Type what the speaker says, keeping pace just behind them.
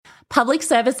Public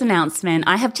service announcement.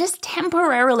 I have just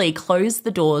temporarily closed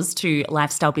the doors to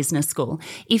Lifestyle Business School.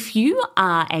 If you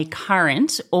are a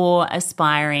current or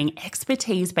aspiring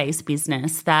expertise-based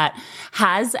business that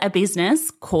has a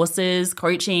business, courses,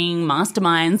 coaching,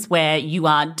 masterminds where you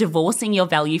are divorcing your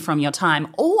value from your time,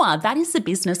 or that is the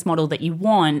business model that you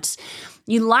want,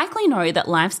 you likely know that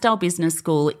Lifestyle Business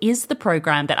School is the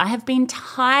program that I have been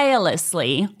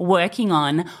tirelessly working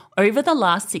on over the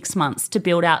last 6 months to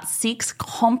build out 6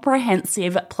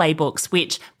 comprehensive playbooks,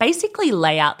 which basically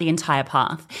lay out the entire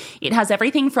path. It has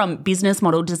everything from business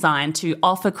model design to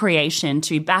offer creation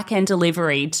to back-end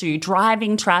delivery to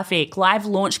driving traffic, live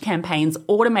launch campaigns,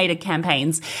 automated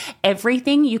campaigns,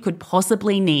 everything you could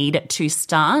possibly need to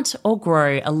start or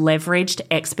grow a leveraged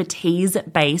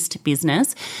expertise-based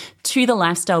business to the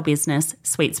lifestyle business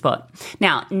sweet spot.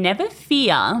 Now, never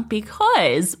fear,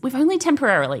 because we've only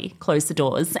temporarily closed the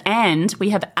doors and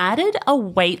we have added a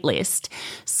wait list.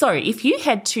 So if you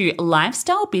head to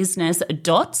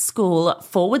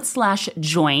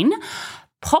lifestylebusiness.school/join,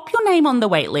 pop your name on the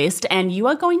wait list and you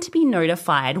are going to be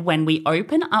notified when we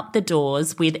open up the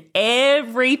doors with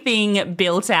everything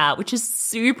built out, which is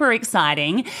super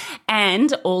exciting,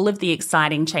 and all of the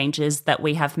exciting changes that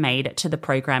we have made to the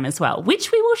program as well,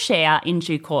 which we will share in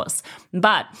due course.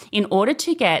 But in order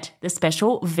to get the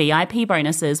special VIP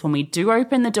bonuses when we do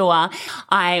open the door,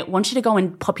 I want you to go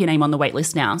and pop your name on the wait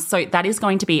list now. So that is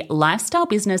going to be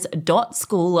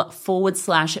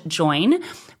lifestylebusiness.school/join.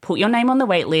 Put your name on the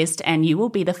wait list and you will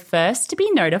be the first to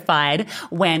be notified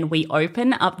when we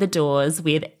open up the doors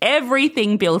with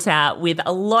everything built out, with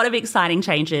a lot of exciting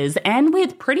changes and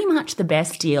with pretty much the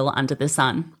best deal under the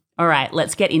sun. All right,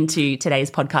 let's get into today's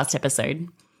podcast episode.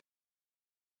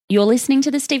 You're listening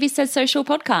to the Stevie Says Social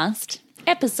podcast,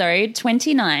 episode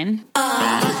 29.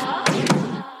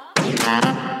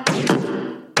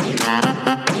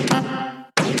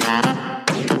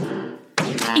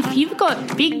 If you've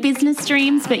got big business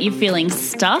dreams but you're feeling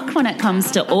stuck when it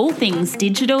comes to all things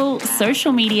digital,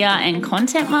 social media and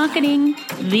content marketing,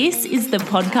 this is the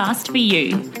podcast for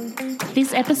you.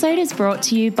 This episode is brought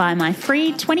to you by my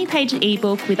free 20-page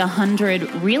ebook with 100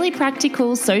 really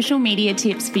practical social media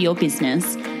tips for your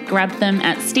business. Grab them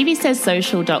at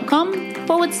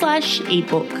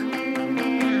steviesayssocial.com/ebook.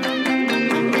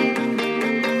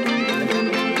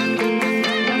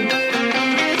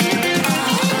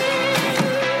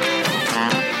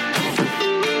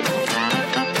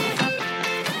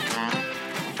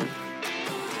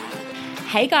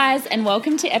 Hey guys, and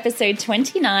welcome to episode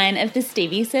 29 of the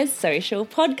Stevie Says Social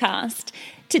podcast.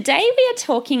 Today we are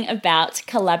talking about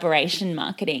collaboration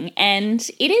marketing, and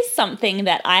it is something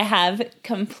that I have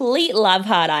complete love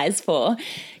heart eyes for.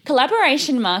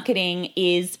 Collaboration marketing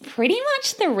is pretty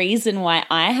much the reason why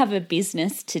I have a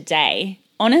business today.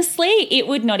 Honestly, it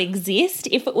would not exist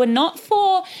if it were not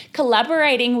for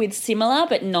collaborating with similar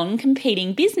but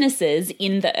non-competing businesses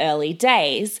in the early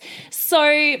days.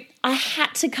 So I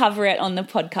had to cover it on the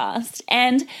podcast.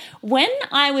 And when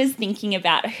I was thinking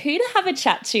about who to have a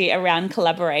chat to around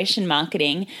collaboration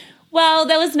marketing, well,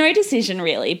 there was no decision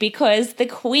really, because the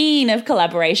queen of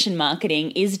collaboration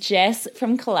marketing is Jess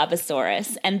from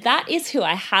Collabosaurus, and that is who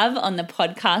I have on the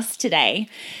podcast today.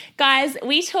 Guys,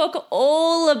 we talk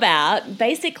all about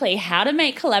basically how to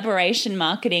make collaboration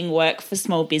marketing work for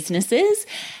small businesses,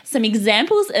 some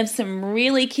examples of some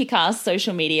really kick-ass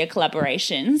social media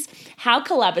collaborations, how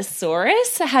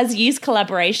Collabosaurus has used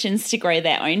collaborations to grow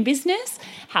their own business,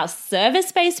 how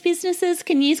service-based businesses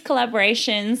can use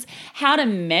collaborations, how to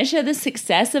measure the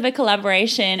success of a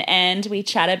collaboration, and we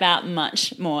chat about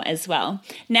much more as well.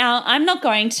 Now, I'm not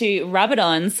going to rub it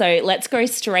on, so let's go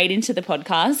straight into the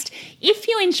podcast. If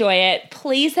you enjoy it,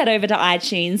 please head over to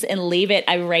iTunes and leave it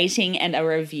a rating and a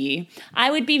review. I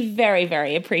would be very,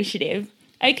 very appreciative.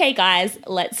 Okay, guys,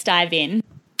 let's dive in.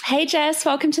 Hey, Jess,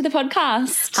 welcome to the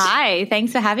podcast. Hi,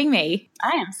 thanks for having me.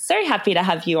 I am so happy to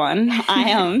have you on.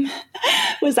 I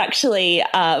was actually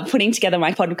putting together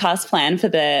my podcast plan for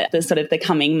the sort of the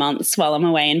coming months while I'm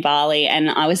away in Bali,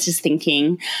 and I was just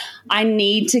thinking I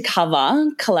need to cover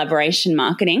collaboration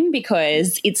marketing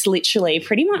because it's literally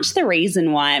pretty much the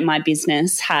reason why my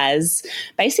business has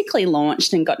basically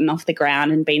launched and gotten off the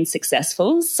ground and been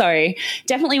successful. So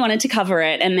definitely wanted to cover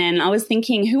it. And then I was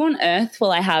thinking, who on earth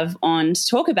will I have on to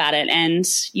talk about it? And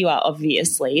you are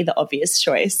obviously the obvious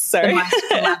choice. So the most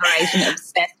collaboration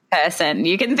obsessed person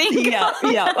you can think of.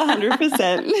 Yeah,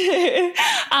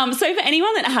 100%. So for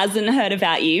anyone that hasn't heard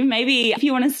about you, maybe if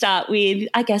you want to start with,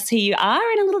 I guess, who you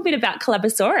are and a little bit about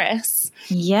Collabosaurus.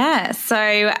 Yeah.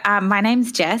 So my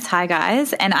name's Jess. Hi,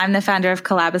 guys. And I'm the founder of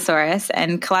Collabosaurus.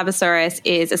 And Collabosaurus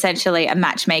is essentially a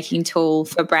matchmaking tool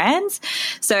for brands.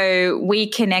 So we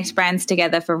connect brands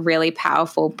together for really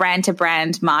powerful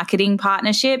brand-to-brand marketing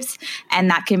partnerships. And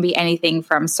that can be anything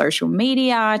from social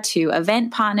media to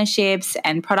event partnerships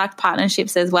and product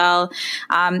partnerships as well.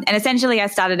 And essentially, I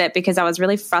started it because I was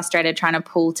really frustrated trying to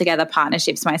pull together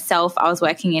partnerships myself. I was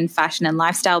working in fashion and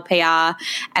lifestyle PR,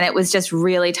 and it was just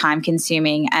really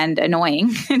time-consuming and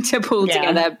annoying to pull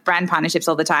together brand partnerships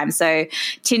all the time. So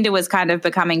Tinder was kind of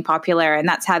becoming popular, and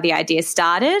that's how the idea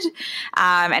started.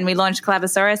 And we launched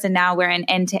Collabosaurus, and now we're an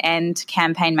end-to-end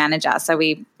campaign manager. So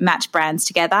we match brands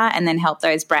together and then help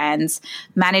those brands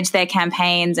manage their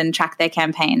campaigns and track their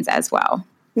campaigns as well.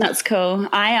 That's cool.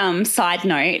 I side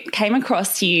note, came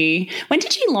across you. When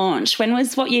did you launch?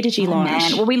 What year did you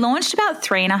launch? Well, we launched about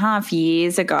 3.5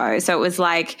 years ago. So it was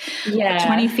like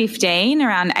 2015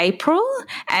 around April.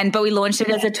 But we launched it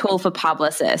as a tool for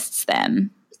publicists then.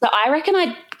 So I reckon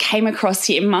I came across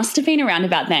you. It must have been around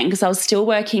about then because I was still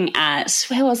working at,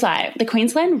 where was I? The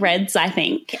Queensland Reds, I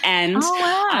think. And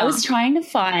I was trying to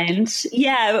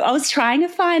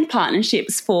find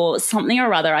partnerships for something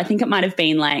or other. I think it might have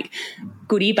been like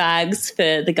goodie bags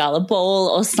for the Gala Ball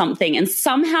or something, and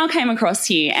somehow came across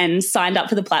you and signed up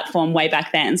for the platform way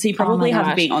back then. So you probably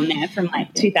haven't been on there from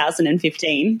like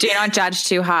 2015. Do not judge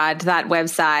too hard. That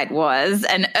website was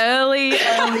an early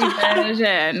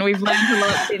version. We've learned a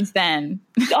lot since then.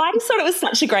 I just thought it was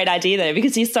such a great idea though,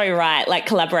 because you're so right. Like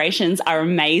collaborations are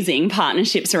amazing,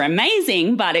 partnerships are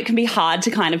amazing, but it can be hard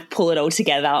to kind of pull it all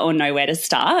together or know where to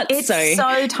start. It's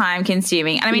so time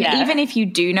consuming. And I mean, even if you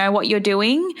do know what you're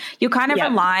doing, you're kind of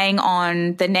relying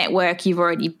on the network you've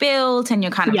already built, and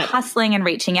you're kind of hustling and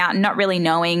reaching out and not really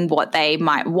knowing what they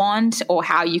might want or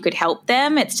how you could help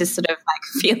them. It's just sort of like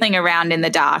feeling around in the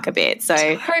dark a bit. So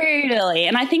totally.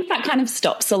 And I think that kind of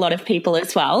stops a lot of people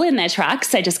as well in their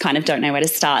tracks. They just kind of don't know where to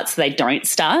start, so they don't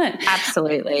start.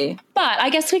 Absolutely. But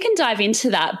I guess we can dive into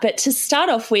that. But to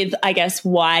start off with, I guess,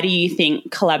 why do you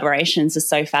think collaborations are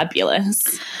so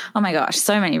fabulous? Oh my gosh,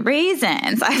 so many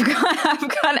reasons. I've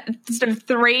got sort of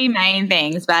three main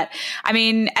things. But I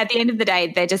mean, at the end of the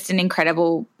day, they're just an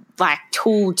incredible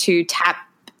tool to tap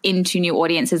into new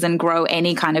audiences and grow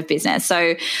any kind of business.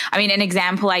 So, I mean, an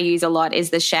example I use a lot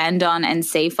is the Chandon and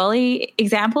Sea Folly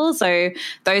example. So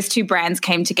those two brands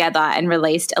came together and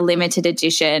released a limited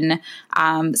edition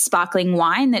sparkling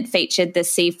wine that featured the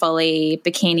Sea Folly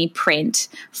bikini print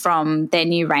from their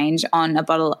new range on a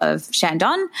bottle of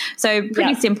Chandon. So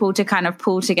pretty simple to kind of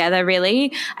pull together,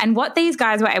 really. And what these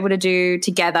guys were able to do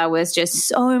together was just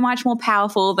so much more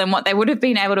powerful than what they would have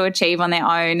been able to achieve on their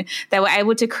own. They were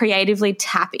able to creatively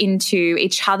tap into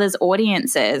each other's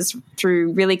audiences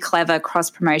through really clever cross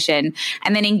promotion,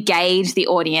 and then engage the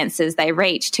audiences they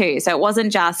reach too. So it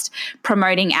wasn't just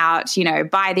promoting out,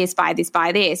 buy this, buy this,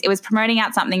 buy this. It was promoting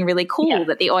out something really cool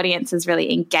that the audiences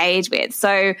really engage with.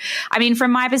 So, I mean,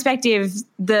 from my perspective,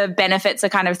 the benefits are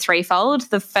kind of threefold.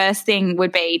 The first thing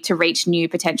would be to reach new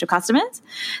potential customers.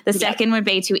 The second would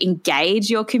be to engage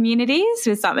your communities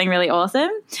with something really awesome.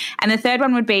 And the third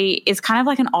one is kind of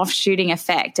like an offshooting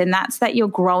effect. And that's that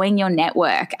you're growing your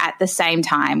network at the same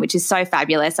time, which is so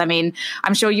fabulous. I mean,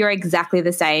 I'm sure you're exactly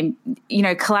the same.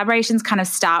 Collaborations kind of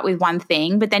start with one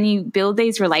thing, but then you build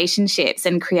these relationships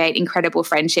and create incredible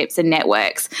friendships and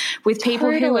networks with people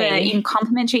who are in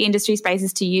complementary industry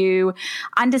spaces to you,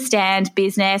 understand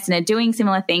business and are doing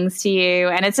similar things to you.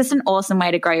 And it's just an awesome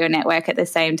way to grow your network at the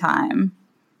same time.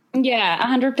 Yeah,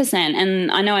 100%.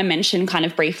 And I know I mentioned kind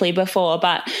of briefly before,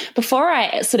 but before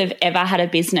I sort of ever had a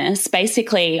business,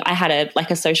 basically I had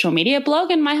a social media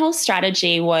blog, and my whole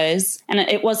strategy was, and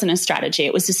it wasn't a strategy,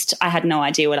 it was just I had no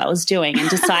idea what I was doing and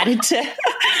decided to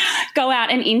go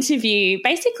out and interview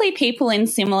basically people in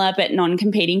similar but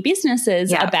non-competing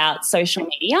businesses about social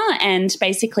media, and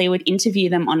basically would interview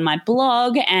them on my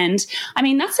blog. And I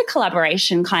mean, that's a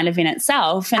collaboration kind of in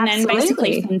itself. And then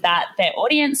basically from that, their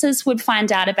audiences would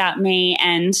find out about me,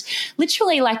 and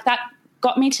literally like that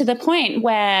got me to the point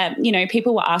where,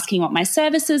 people were asking what my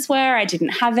services were. I didn't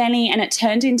have any, and it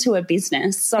turned into a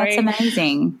business. So that's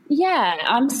amazing. Yeah,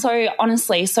 I'm so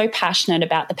passionate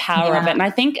about the power of it. And I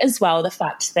think as well the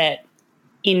fact that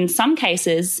in some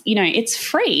cases, you know, it's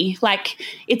free. Like,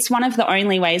 it's one of the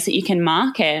only ways that you can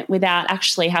market without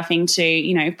actually having to,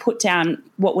 you know, put down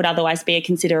what would otherwise be a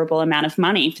considerable amount of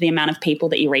money for the amount of people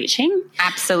that you're reaching.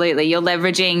 Absolutely. You're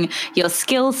leveraging your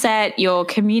skill set, your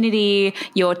community,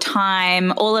 your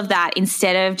time, all of that,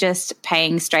 instead of just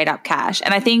paying straight up cash.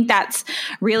 And I think that's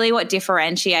really what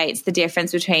differentiates the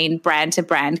difference between brand to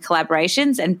brand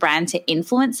collaborations and brand to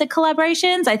influencer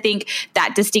collaborations. I think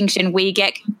that distinction, we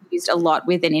get confused a lot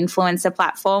with an influencer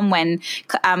platform. When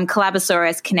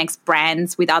Collabosaurus connects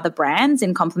brands with other brands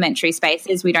in complementary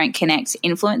spaces, we don't connect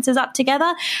influencers up together.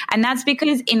 And that's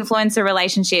because influencer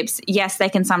relationships, yes, they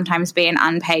can sometimes be an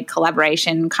unpaid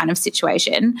collaboration kind of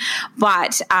situation,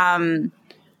 but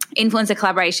influencer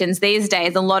collaborations these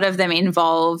days, a lot of them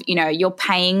involve, you know, you're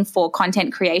paying for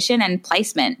content creation and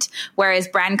placement, whereas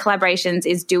brand collaborations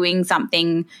is doing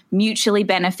something mutually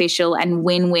beneficial and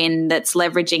win-win that's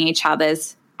leveraging each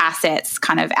other's assets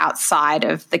kind of outside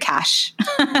of the cash,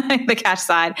 the cash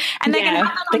side. And they can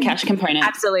happen the cash component.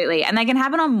 Absolutely. And they can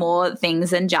happen on more things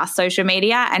than just social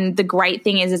media. And the great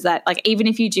thing is that, like, even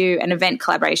if you do an event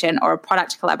collaboration or a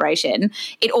product collaboration,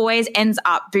 it always ends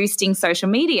up boosting social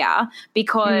media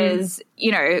because,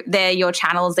 you know, they're your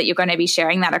channels that you're going to be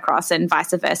sharing that across, and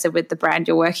vice versa with the brand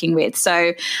you're working with.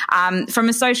 So from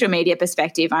a social media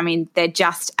perspective, I mean, they're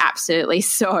just absolutely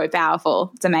so powerful.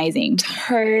 It's amazing.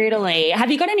 Totally.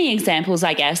 Have you got any examples,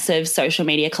 I guess, of social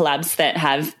media collabs that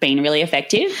have been really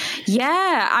effective?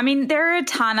 Yeah. I mean, there are a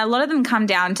ton. A lot of them come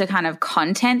down to kind of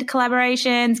content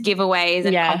collaborations, giveaways,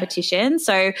 and competitions.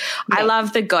 So I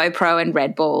love the GoPro and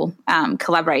Red Bull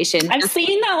collaboration. I've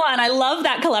seen that one. I love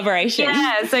that collaboration.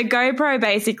 Yeah. So GoPro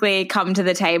basically come to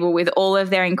the table with all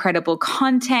of their incredible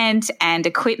content and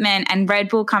equipment, and Red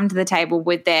Bull come to the table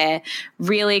with their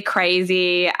really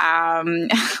crazy,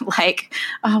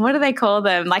 what do they call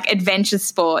them? Like adventure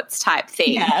sports type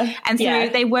thing. Yeah. And so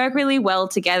they work really well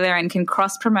together and can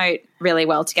cross promote really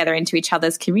well together into each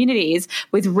other's communities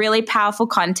with really powerful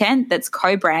content that's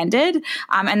co-branded,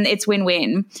 and it's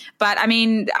win-win. But I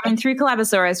mean, through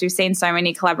Collabosaurus, we've seen so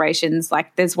many collaborations.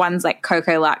 Like there's ones like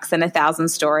Coco Lux and 1,000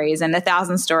 Stories, and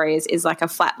 1,000 Stories is like a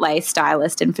flat lay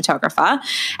stylist and photographer,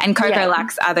 and Coco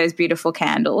Lux are those beautiful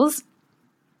candles.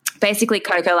 Basically,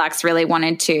 Coco Lux really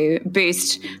wanted to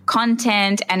boost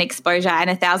content and exposure, and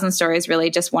 1,000 Stories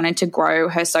really just wanted to grow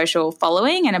her social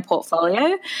following and a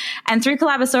portfolio. And through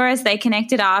Collabosaurus, they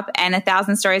connected up, and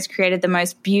 1,000 Stories created the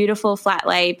most beautiful flat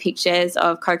lay pictures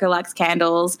of Coco Lux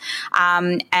candles.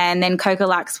 And then Coco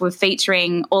Lux were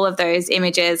featuring all of those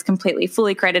images completely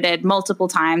fully credited multiple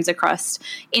times across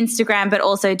Instagram, but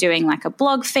also doing like a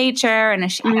blog feature and a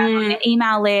shout out on an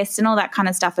email list and all that kind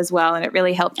of stuff as well. And it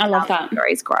really helped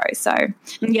stories grow. So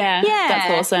yeah,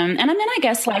 that's awesome. And then I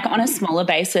guess like on a smaller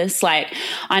basis, like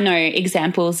I know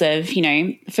examples of, you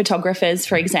know, photographers,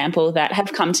 for example, that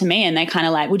have come to me and they kind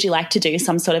of like, would you like to do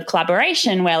some sort of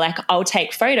collaboration where like I'll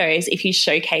take photos if you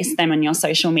showcase them on your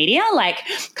social media, like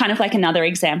kind of like another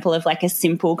example of like a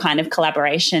simple kind of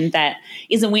collaboration that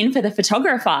is a win for the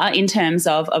photographer in terms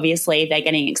of obviously they're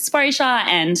getting exposure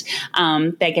and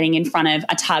they're getting in front of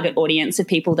a target audience of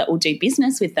people that will do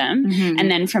business with them. And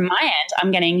then from my end,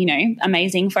 I'm getting, you know,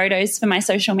 amazing photos for my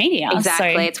social media.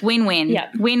 Exactly. So, it's win-win.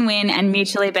 Yep. Win-win and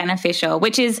mutually beneficial,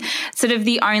 which is sort of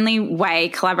the only way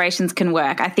collaborations can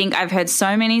work. I think I've heard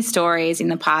so many stories in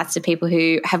the past of people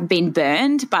who have been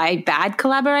burned by bad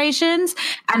collaborations.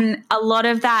 And a lot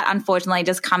of that, unfortunately,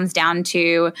 just comes down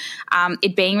to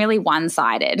it being really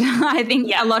one-sided. I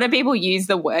think a lot of people use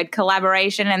the word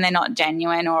collaboration and they're not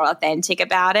genuine or authentic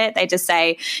about it. They just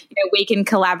say, you know, we can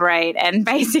collaborate and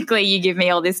basically you give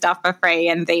me all this stuff for free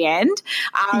and the end.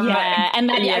 And then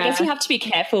I guess you have to be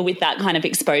careful with that kind of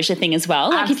exposure thing as well.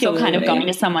 Like if you're kind of going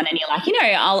to someone and you're like, you know,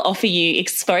 I'll offer you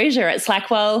exposure. It's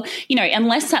like, well, you know,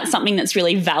 unless that's something that's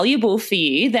really valuable for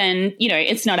you, then, you know,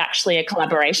 it's not actually a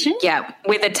collaboration. Yeah.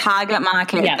 With a target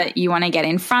market that you want to get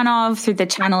in front of through the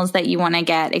channels that you want to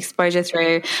get exposure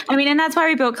through. I mean, and that's why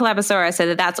we built Collabosaurus,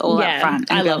 so that's all up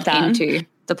front and built into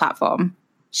the platform.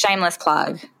 Shameless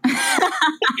plug.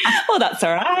 Well, that's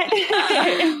all right.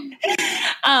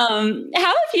 How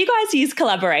have you guys used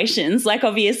collaborations? Like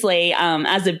obviously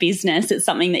as a business, it's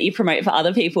something that you promote for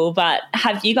other people, but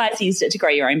have you guys used it to grow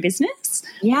your own business?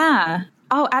 Yeah.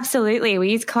 Oh, absolutely.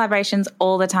 We use collaborations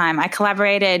all the time. I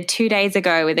collaborated 2 days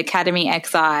ago with Academy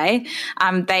XI.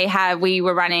 We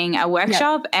were running a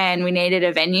workshop and we needed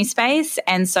a venue space.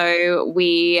 And so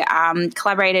we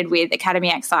collaborated with Academy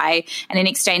XI, and in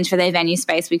exchange for their venue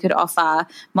space, we could offer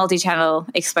multi-channel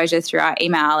exposure through our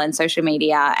email and social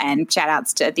media and shout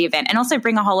outs to the event, and also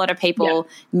bring a whole lot of people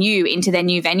new into their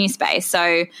new venue space.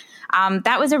 So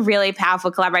that was a really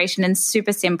powerful collaboration and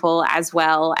super simple as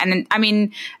well. And I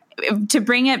mean, to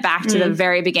bring it back to the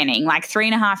very beginning, like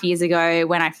 3.5 years ago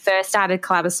when I first started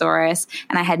Collabosaurus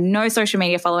and I had no social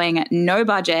media following, no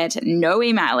budget, no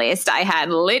email list. I had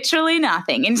literally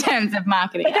nothing in terms of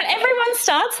marketing. But everyone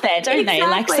starts there, don't they?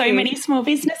 Like so many small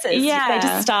businesses. Yeah. They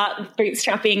just start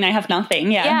bootstrapping, they have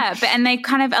nothing. Yeah. And they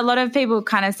a lot of people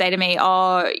kind of say to me,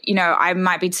 oh, you know, I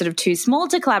might be sort of too small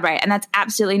to collaborate. And that's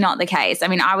absolutely not the case. I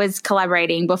mean, I was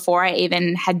collaborating before I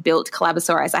even had built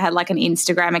Collabosaurus. I had like an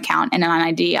Instagram account and an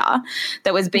idea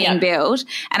that was being built,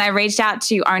 and I reached out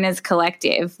to Owners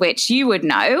Collective, which you would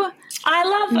know. I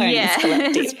love Owners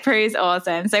Collective. Prue's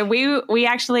awesome. So we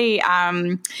actually,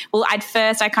 at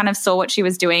first I kind of saw what she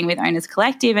was doing with Owners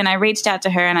Collective, and I reached out to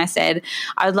her and I said,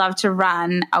 I would love to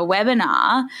run a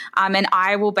webinar, and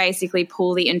I will basically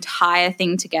pull the entire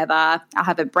thing together. I'll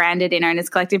have it branded in Owners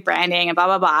Collective branding and blah,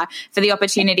 blah, blah, for the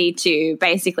opportunity to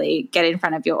basically get in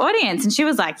front of your audience. And she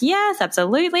was like, yes,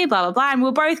 absolutely, blah, blah, blah. And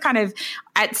we're both kind of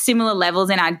at similar levels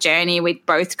in our journey. We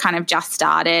both kind of just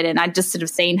started, and I'd just sort of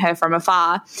seen her from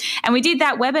afar. And we did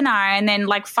that webinar, and then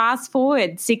like fast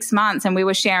forward 6 months and we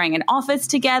were sharing an office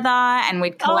together, and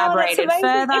we'd collaborated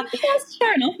further.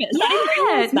 Share an office.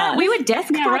 Yeah, no, we were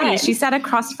desk buddies. Right. She sat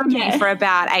across from me for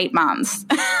about 8 months.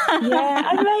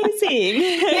 Yeah, amazing.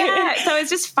 Yeah, so it's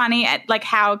just funny at like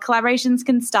how collaborations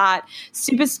can start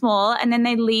super small and then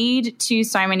they lead to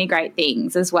so many great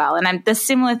things as well. And the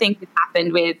similar thing that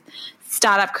happened with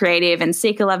Startup Creative and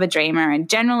Seek a Lover Dreamer and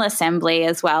General Assembly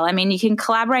as well. I mean, you can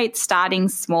collaborate starting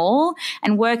small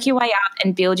and work your way up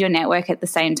and build your network at the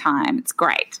same time. It's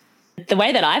great. The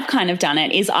way that I've kind of done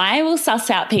it is I will suss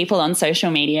out people on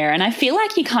social media, and I feel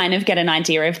like you kind of get an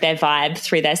idea of their vibe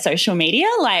through their social media.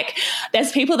 Like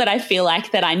there's people that I feel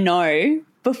like that I know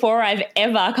before I've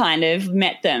ever kind of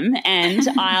met them, and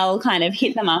I'll kind of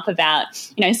hit them up about,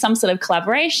 you know, some sort of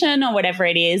collaboration or whatever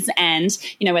it is, and,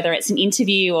 you know, whether it's an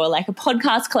interview or like a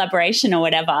podcast collaboration or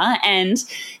whatever, and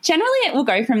generally it will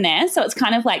go from there. So it's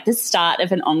kind of like the start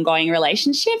of an ongoing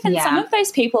relationship, and some of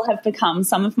those people have become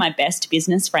some of my best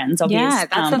business friends, obviously. Yeah,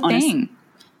 that's the thing.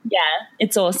 Yeah,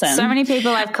 it's awesome. So many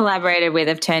people I've collaborated with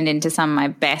have turned into some of my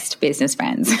best business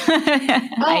friends. Isn't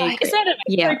that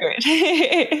so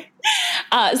good?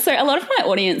 So a lot of my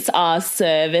audience are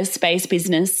service-based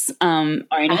business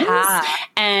owners,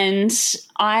 and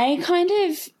I kind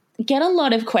of get a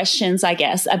lot of questions, I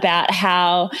guess, about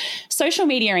how social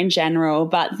media in general,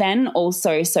 but then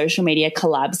also social media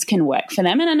collabs can work for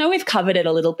them. And I know we've covered it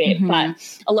a little bit, but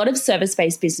a lot of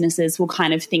service-based businesses will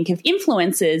kind of think of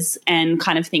influencers and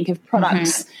kind of think of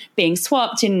products being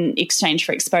swapped in exchange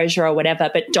for exposure or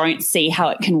whatever, but don't see how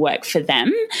it can work for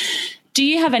them. Do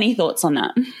you have any thoughts on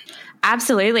that?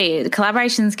 Absolutely.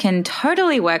 Collaborations can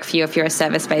totally work for you if you're a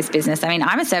service-based business. I mean,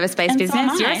 I'm a service-based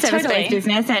business. You're a service-based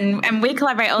business, and we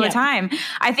collaborate all the time.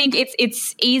 I think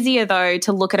it's easier, though,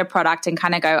 to look at a product and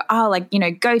kind of go, oh, like, you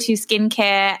know, Go-To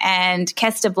Skincare and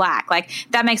Kester Black. Like,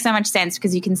 that makes so much sense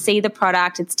because you can see the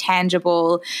product, it's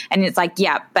tangible, and it's like,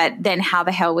 yeah, but then how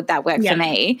the hell would that work for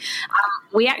me?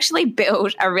 We actually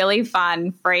built a really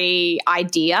fun free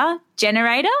idea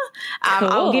generator. Cool.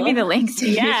 I'll give you the links to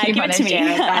give it to me.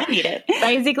 I need it.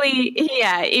 Basically,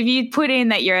 if you put in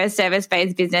that you're a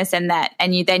service-based business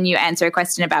and you answer a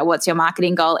question about what's your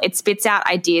marketing goal, it spits out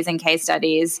ideas and case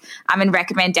studies and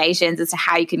recommendations as to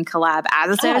how you can collab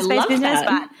as a service-based business.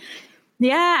 But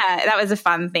yeah, that was a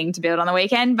fun thing to build on the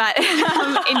weekend. But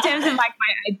in terms of like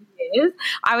my ideas,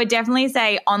 I would definitely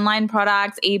say online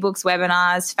products, ebooks,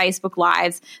 webinars, Facebook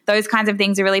Lives, those kinds of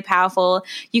things are really powerful.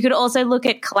 You could also look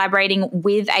at collaborating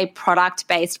with a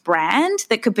product-based brand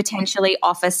that could potentially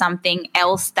offer something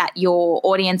else that your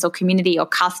audience or community or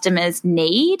customers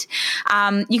need.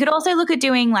 You could also look at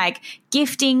doing like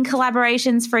gifting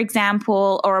collaborations, for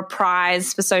example, or a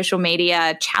prize for social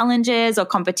media challenges or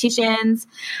competitions.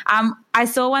 I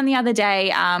saw one the other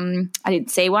day. I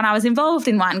didn't see one. I was involved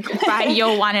in one by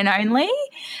Your One and Only.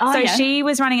 She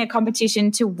was running a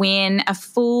competition to win a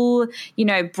full,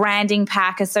 branding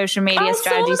pack, a social media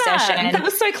strategy session. That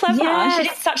was so clever. Yes. She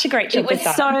did such a great job with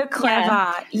that. It was so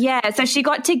clever. Yeah. So she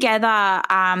got together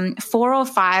 4 or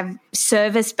 5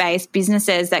 service-based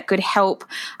businesses that could help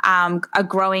a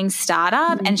growing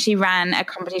startup, and she ran a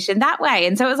competition that way.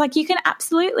 And so it was like, you can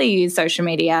absolutely use social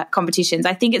media competitions.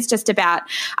 I think it's just about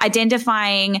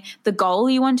identifying the goal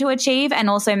you want to achieve and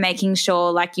also making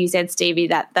sure, like you said, Stevie,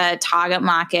 that the target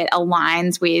market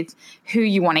aligns with who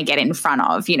you want to get in front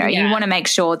of. You know, you want to make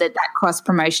sure that that cross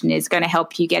promotion is going to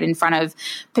help you get in front of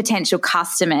potential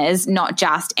customers, not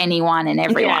just anyone and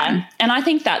everyone. Yeah. And I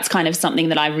think that's kind of something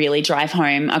that I really drive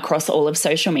home across all of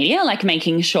social media, like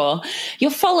making sure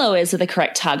your followers are the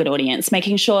correct target audience,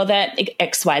 making sure that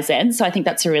XYZ. So I think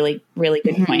that's a really, really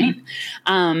good point.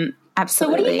 Absolutely. So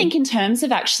what do you think in terms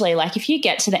of actually, like, if you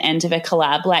get to the end of a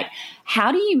collab, like,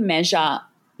 how do you measure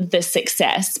the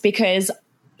success? Because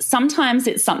sometimes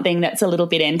it's something that's a little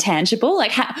bit intangible.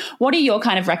 Like, what are your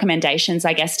kind of recommendations,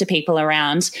 I guess, to people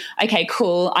around, okay,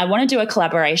 cool, I want to do a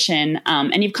collaboration,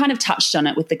 and you've kind of touched on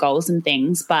it with the goals and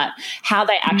things, but how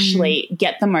they actually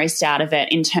get the most out of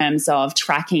it in terms of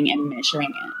tracking and measuring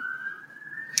it?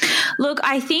 Look,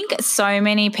 I think so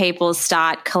many people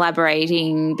start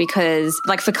collaborating because,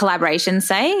 like, for collaboration's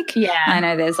sake. Yeah. I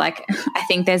know there's like, I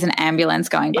think there's an ambulance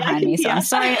going behind me. So I'm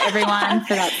sorry, everyone,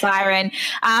 for that siren.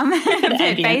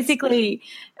 But basically,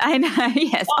 I know,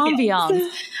 yes, ambiance.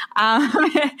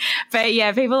 But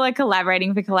yeah, people are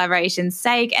collaborating for collaboration's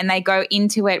sake, and they go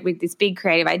into it with this big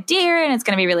creative idea, and it's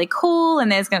going to be really cool.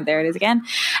 And there it is again.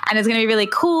 And it's going to be really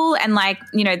cool. And, like,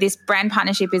 you know, this brand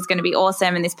partnership is going to be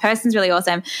awesome, and this person's really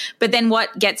awesome. But then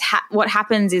what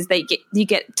happens is that you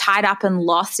get tied up and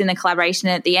lost in the collaboration.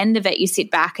 And at the end of it, you sit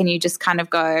back and you just kind of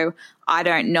go, I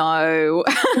don't know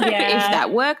if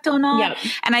that worked or not.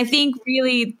 Yep. And I think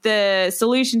really the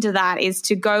solution to that is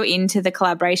to go into the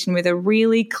collaboration with a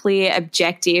really clear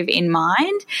objective in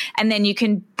mind, and then you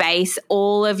can base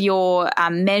all of your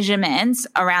measurements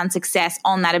around success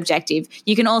on that objective.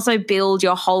 You can also build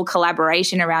your whole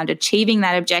collaboration around achieving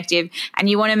that objective, and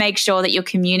you want to make sure that you're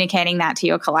communicating that to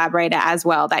your collaborator as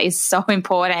well. That is so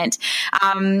important.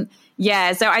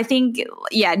 So I think,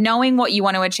 knowing what you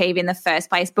want to achieve in the first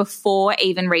place before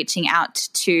even reaching out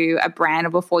to a brand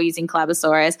or before using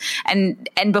Collabosaurus and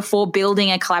before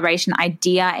building a collaboration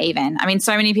idea even. I mean,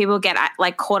 so many people get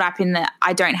like caught up in the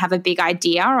I don't have a big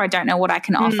idea or I don't know what I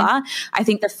can offer. I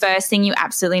think the first thing you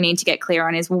absolutely need to get clear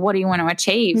on is, well, what do you want to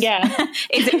achieve? Yeah.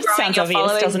 Is it growing Sounds your obvious,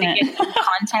 followers doesn't it?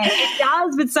 Content? It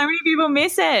does, but so many people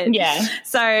miss it. Yeah.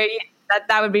 So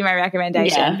that would be my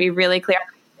recommendation. Yeah. Be really clear on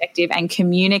objective and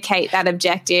communicate that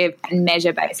objective and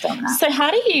measure based on that. So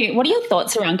what are your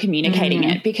thoughts around communicating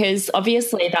it? Because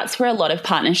obviously that's where a lot of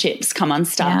partnerships come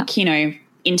unstuck, you know,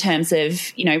 in terms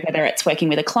of, you know, whether it's working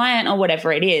with a client or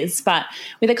whatever it is. But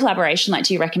with a collaboration, like,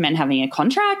 do you recommend having a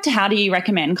contract? How do you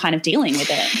recommend kind of dealing with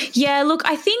it? Yeah, look,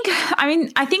 I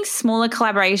think smaller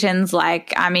collaborations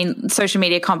like, social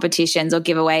media competitions or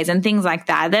giveaways and things like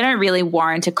that, they don't really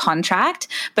warrant a contract.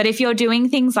 But if you're doing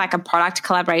things like a product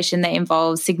collaboration that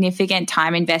involves significant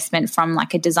time investment from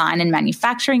like a design and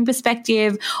manufacturing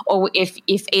perspective, or if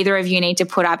either of you need to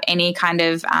put up any kind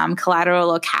of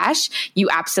collateral or cash, you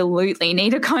absolutely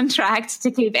need a contract to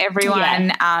keep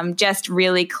everyone just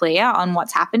really clear on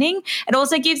what's happening. It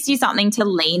also gives you something to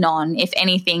lean on if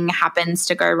anything happens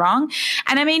to go wrong.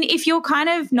 And I mean, if you're kind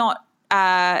of not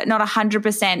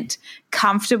 100%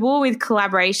 comfortable with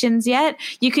collaborations yet,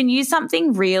 you can use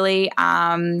something really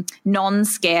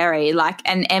non-scary, like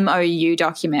an MOU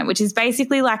document, which is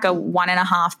basically like a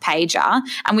 1.5 pager.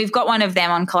 And we've got one of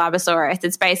them on Collabosaurus.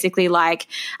 It's basically like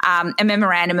a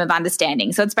memorandum of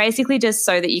understanding. So it's basically just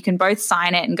so that you can both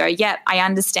sign it and go, yep, I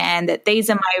understand that this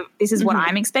is what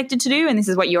I'm expected to do and this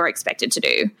is what you're expected to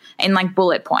do, in like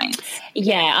bullet points.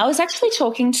 Yeah, I was actually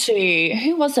talking to,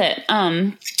 who was it?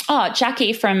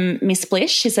 Jackie from Miss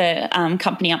Bliss. She's a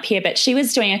company up here, but she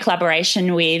was doing a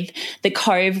collaboration with the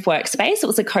Cove workspace. It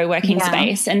was a co-working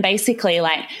space, and basically,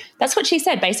 like, that's what she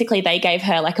said. Basically, they gave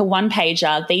her like a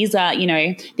 1-pager. These are, you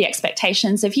know, the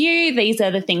expectations of you. These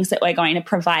are the things that we're going to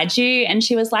provide you. And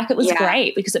she was like, it was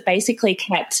great because it basically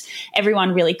kept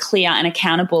everyone really clear and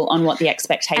accountable on what the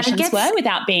expectations were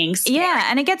without being scared. Yeah,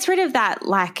 and it gets rid of that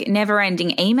like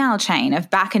never-ending email chain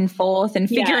of back and forth and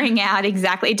figuring out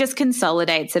exactly. It just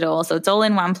consolidates it all. So it's all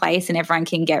in one place and everyone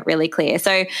can get really clear.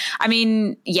 So, I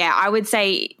mean, I would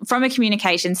say from a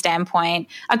communication standpoint,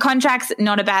 a contract's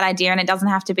not a bad idea and it doesn't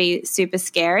have to be super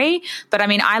scary. But I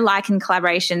mean, I liken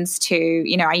collaborations to,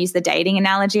 you know, I use the dating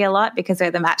analogy a lot because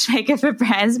we're the matchmaker for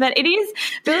brands, but it is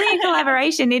building a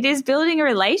collaboration. It is building a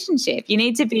relationship. You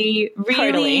need to be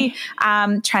really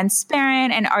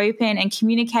transparent and open and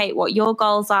communicate what your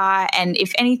goals are. And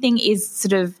if anything is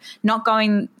sort of not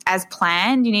going as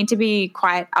planned, you need to be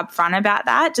quite upfront about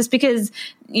that, just because,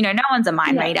 you know, no one's a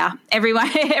mind reader.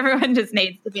 Everyone just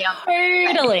needs to be on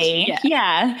totally.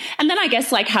 Yeah. And then I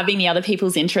guess like having the other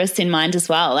people's interests in mind as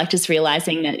well, like just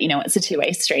realizing that, you know, it's a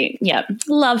two-way street. Yeah.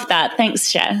 Love that.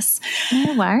 Thanks, Jess.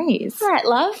 No worries. All right,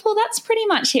 love. Well, that's pretty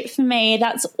much it for me.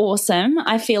 That's awesome.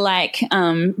 I feel like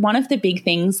one of the big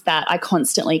things that I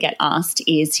constantly get asked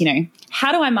is, you know,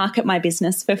 how do I market my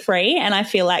business for free? And I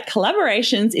feel like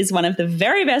collaborations is one of the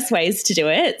very best ways to do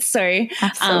it. So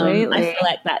absolutely. I feel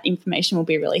like that information will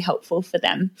be really helpful for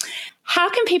them. How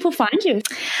can people find you?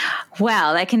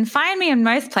 Well, they can find me in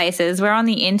most places. We're on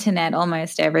the internet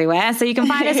almost everywhere. So you can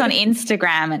find us on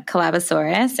Instagram at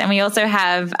Collabosaurus. And we also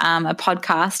have a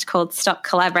podcast called Stop,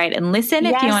 Collaborate and Listen.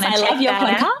 Yes, if you want to check love your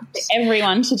that podcast. out.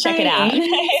 Everyone should check it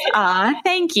out.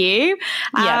 Thank you.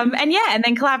 Yeah. And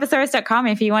then collabosaurus.com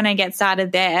if you want to get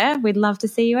started there. We'd love to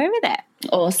see you over there.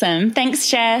 Awesome. Thanks,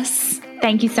 Jess.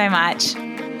 Thank you so much.